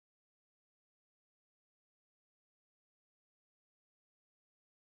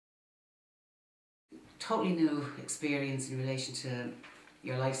totally new experience in relation to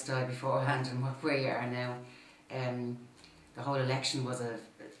your lifestyle beforehand and where you are now. The whole election was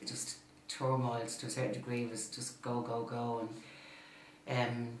just turmoil to a certain degree. It was just go, go, go,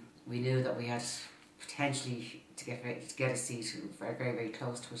 and we knew that we had potentially to get a seat very, very, very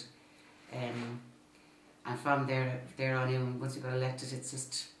close to it. And from there on in, once we got elected, it's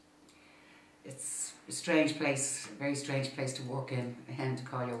a strange place, a very strange place to work in, and to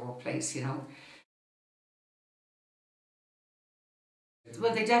call your workplace, you know.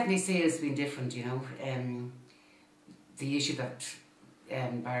 Well, they definitely see us being different, you know. The issue that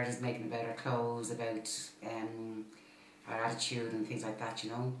Barrett is making about our clothes, about our attitude and things like that,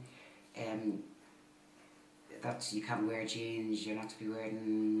 you know. That you can't wear jeans, you're not to be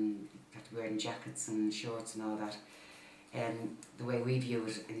wearing jackets and shorts and all that. The way we view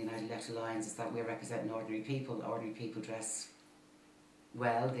it in the United Left Alliance is that we're representing ordinary people. Ordinary people dress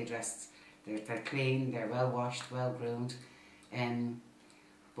well, they're clean, they're well washed, well groomed.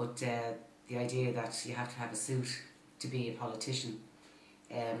 But the idea that you have to have a suit to be a politician,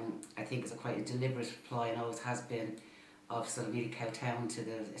 I think is quite a deliberate ploy, and always has been, of sort of really kowtowing to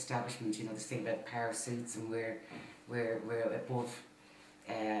the establishment. You know, this thing about power suits, and we're above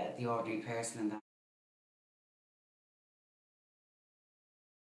the ordinary person and that.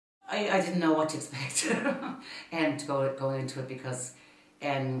 I didn't know what to expect to go into it, because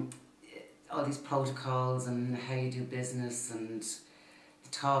all these protocols and how you do business and the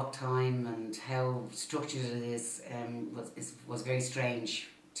talk time and how structured it is was very strange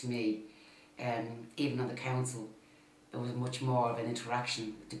to me. Even on the council, it was much more of an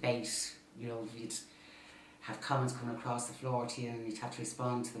interaction, debate. You know, you'd have comments coming across the floor to you and you'd have to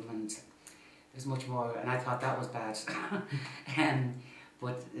respond to them, and there's much more, and I thought that was bad.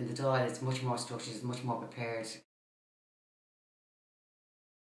 But in the Dáil, it's much more structured, it's much more prepared.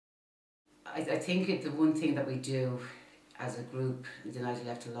 I think the one thing that we do as a group, the United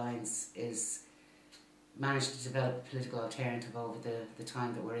Left Alliance, is manage to develop a political alternative over the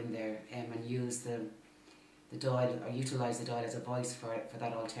time that we're in there, and use the Dáil, or utilise the Dáil as a voice for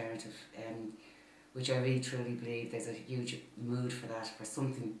that alternative, which I really truly believe there's a huge mood for that, for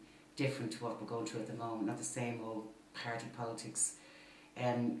something different to what we're going through at the moment, not the same old party politics.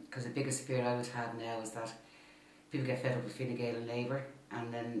 Because the biggest fear I would have now is that people get fed up with Fine Gael and Labour,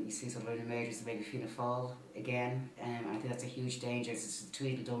 and then you see some of the mergers and maybe Fianna Fáil again. I think that's a huge danger. It's the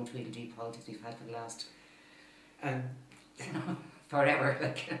Tweedledum, Tweedledee politics we've had for the last forever.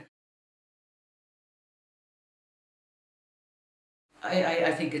 Like,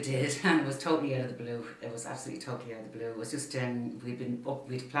 I think it did, and it was totally out of the blue. It was absolutely totally out of the blue. It was just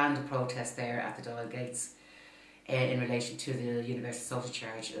we'd planned a protest there at the Dáil gates in relation to the universal social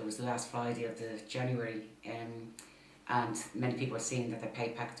charge. It was the last Friday of the January, and many people were seeing that their pay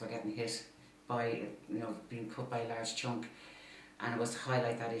packets were getting hit by, you know, being cut by a large chunk, and it was to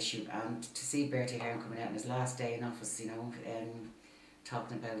highlight that issue, and to see Bertie Ahern coming out on his last day in office, you know,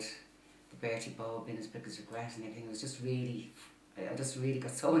 talking about the Bertie bulb being his biggest regret and everything. It was just really, I just really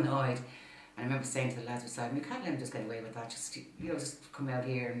got so annoyed. And I remember saying to the lads beside me, we can't let him just get away with that, just, you know, just come out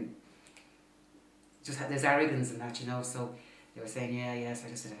here and just have, there's arrogance in that, you know. So they were saying, yeah, yes, I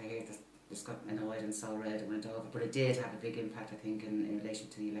just said, I hear that, just got annoyed and saw red and went over. But it did have a big impact, I think, in relation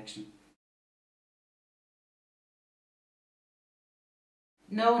to the election.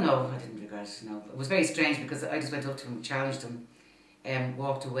 No, I didn't regret it, no. It was very strange, because I just went up to him, challenged him,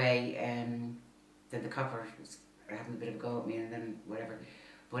 walked away, then the copper was having a bit of a go at me, and then whatever.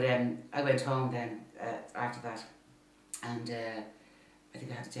 But I went home then after that, and I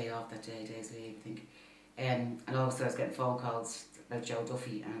think I had a day off that day, days leave, I think. And all of a sudden I was getting phone calls about Joe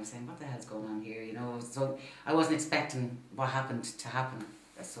Duffy, and I was saying, what the hell's going on here, you know? So I wasn't expecting what happened to happen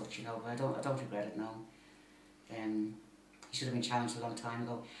as such, you know, but I don't regret it, no. He should have been challenged a long time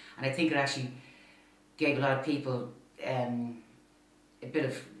ago. And I think it actually gave a lot of people a bit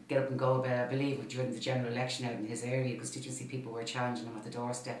of get up and go about it, I believe, during the general election out in his area, because did you see people were challenging him at the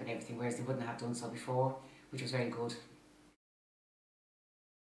doorstep and everything, whereas they wouldn't have done so before, which was very good.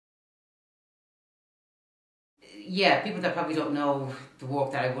 Yeah, people that probably don't know the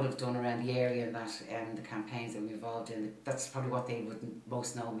work that I would have done around the area and that, the campaigns that we involved in, that's probably what they would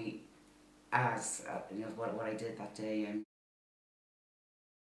most know me as, you know, what I did that day.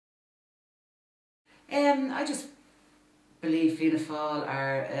 I just believe Fianna Fáil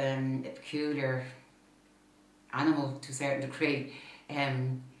are a peculiar animal to a certain degree.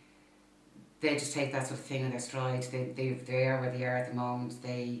 They just take that sort of thing in their stride. They are where they are at the moment.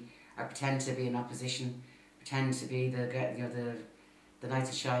 They are pretending to be in opposition, pretend to be the knights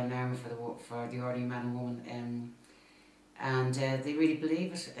of shining armour for the ordinary man and woman, and they really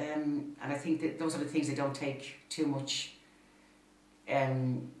believe it. And I think that those are the things they don't take too much.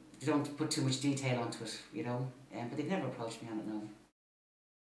 They don't put too much detail onto it, you know. But they've never approached me on it, no.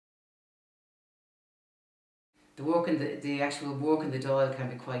 The work in the actual work in the Dáil can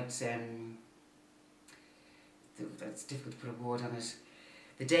be quite. It's difficult to put a word on it.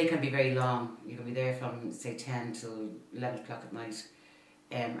 The day can be very long. You can be there from say 10 till 11 o'clock at night,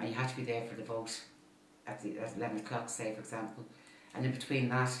 and you have to be there for the vote at 11 o'clock, say, for example. And in between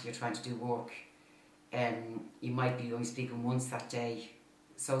that, you're trying to do work. You might be only speaking once that day,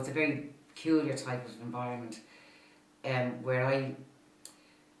 so it's a very peculiar type of environment. Where I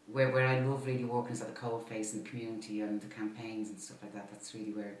love really working is at the coalface in the community and the campaigns and stuff like that. That's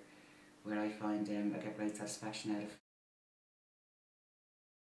really where I find I get great satisfaction out of.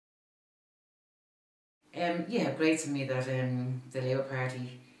 Yeah, great to me that the Labour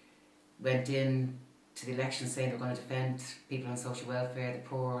Party went in to the election saying they're going to defend people on social welfare, the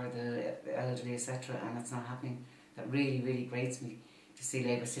poor, the elderly, etc., and that's not happening. That really, really grates me to see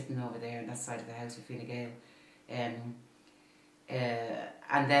Labour sitting over there on that side of the house with Fine Gael. And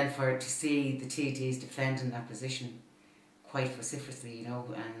then to see the TDs defending that position quite vociferously, you know,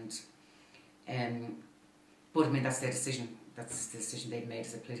 but I mean that's their decision. That's the decision they've made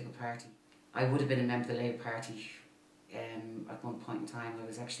as a political party. I would have been a member of the Labour Party at one point in time. I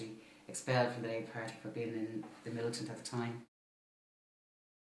was actually expelled from the Labour Party for being in the militant at the time.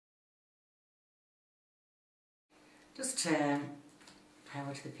 Just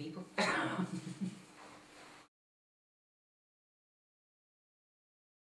power to the people.